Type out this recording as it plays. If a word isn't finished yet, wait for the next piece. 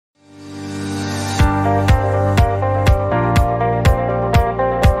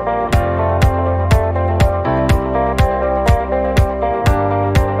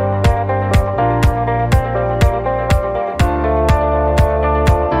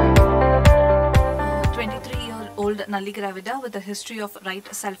nulli gravida with a history of right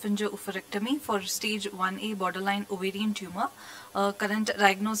salpingo oophorectomy for stage 1A borderline ovarian tumor. Current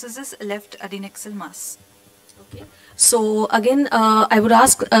diagnosis is left adnexal mass. Okay. So again, I would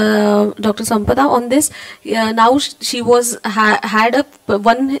ask Dr. Sampada on this. Now she was had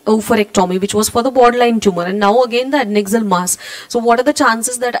one oophorectomy, which was for the borderline tumor, and now again the adnexal mass. So what are the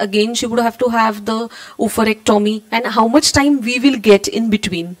chances that again she would have to have the oophorectomy, and how much time we will get in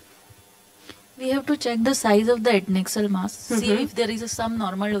between? We have to check the size of the adnexal mass, see if there is some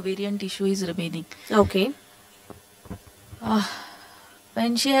normal ovarian tissue is remaining. Okay.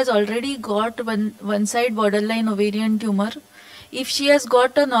 When she has already got one side borderline ovarian tumor, if she has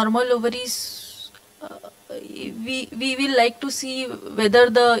got a normal ovaries, we will like to see whether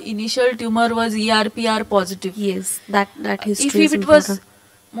the initial tumor was ERPR positive. Yes, that history if it was,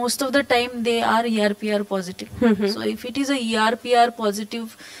 most of the time they are ERPR positive. So if it is a ERPR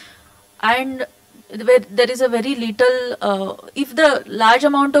positive and there is a very little, if the large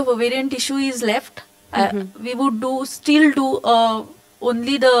amount of ovarian tissue is left, we would still do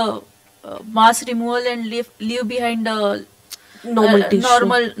only the mass removal and leave behind the normal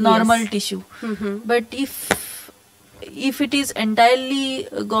tissue. But if it is entirely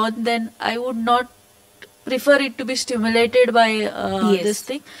gone, then I would not prefer it to be stimulated by this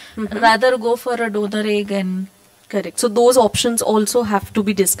thing. Rather go for a donor egg. And correct. So those options also have to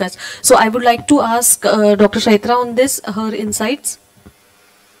be discussed. So I would like to ask Dr. Chaitra on this, her insights.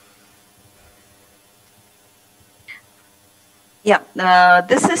 Yeah,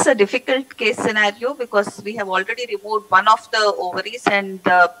 this is a difficult case scenario because we have already removed one of the ovaries, and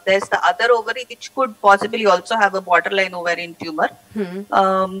there's the other ovary which could possibly also have a borderline ovarian tumor.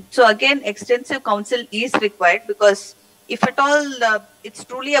 So again, extensive counsel is required, because if at all it's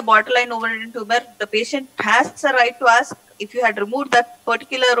truly a borderline ovarian tumor, the patient has a right to ask, if you had removed that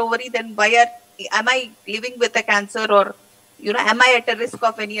particular ovary, then why am I living with a cancer, or am I at a risk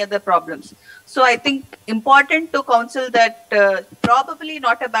of any other problems? So I think important to counsel that probably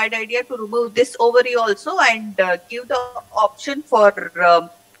not a bad idea to remove this ovary also, and give the option for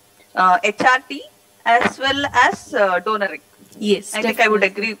HRT as well as donor egg. Yes, I think I would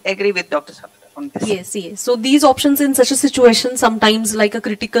agree with Dr. Sampada on this. Yes. So these options in such a situation, sometimes like a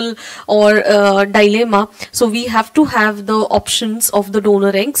critical or dilemma, so we have to have the options of the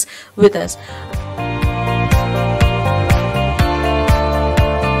donor eggs with us.